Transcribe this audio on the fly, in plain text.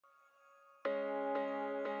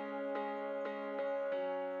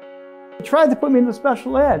They tried to put me into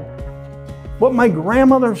special ed. What my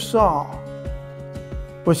grandmother saw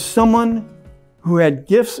was someone who had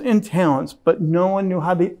gifts and talents, but no one knew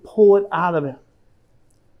how to pull it out of him.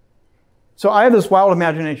 So I have this wild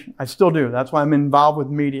imagination. I still do. That's why I'm involved with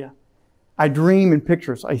media. I dream in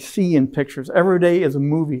pictures. I see in pictures. Every day is a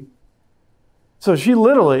movie. So she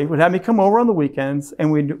literally would have me come over on the weekends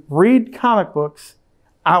and we'd read comic books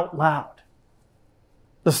out loud.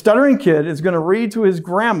 The stuttering kid is going to read to his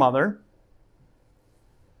grandmother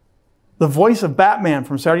the voice of Batman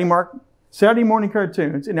from Saturday morning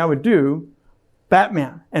cartoons, and I would do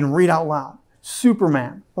Batman and read out loud.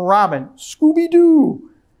 Superman, Robin, Scooby-Doo.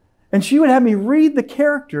 And she would have me read the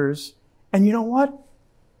characters, and you know what?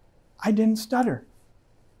 I didn't stutter.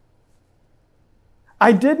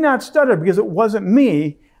 I did not stutter because it wasn't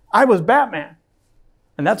me. I was Batman.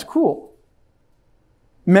 And that's cool.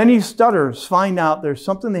 Many stutters find out there's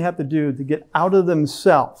something they have to do to get out of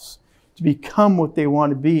themselves, to become what they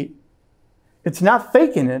want to be. It's not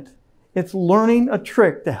faking it. It's learning a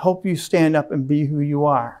trick to help you stand up and be who you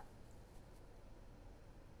are.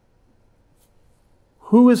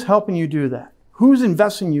 Who is helping you do that? Who's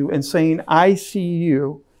investing in you and saying, I see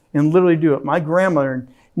you, and literally do it? My grandmother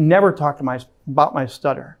never talked about my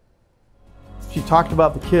stutter. She talked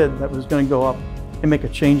about the kid that was going to go up and make a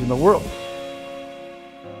change in the world.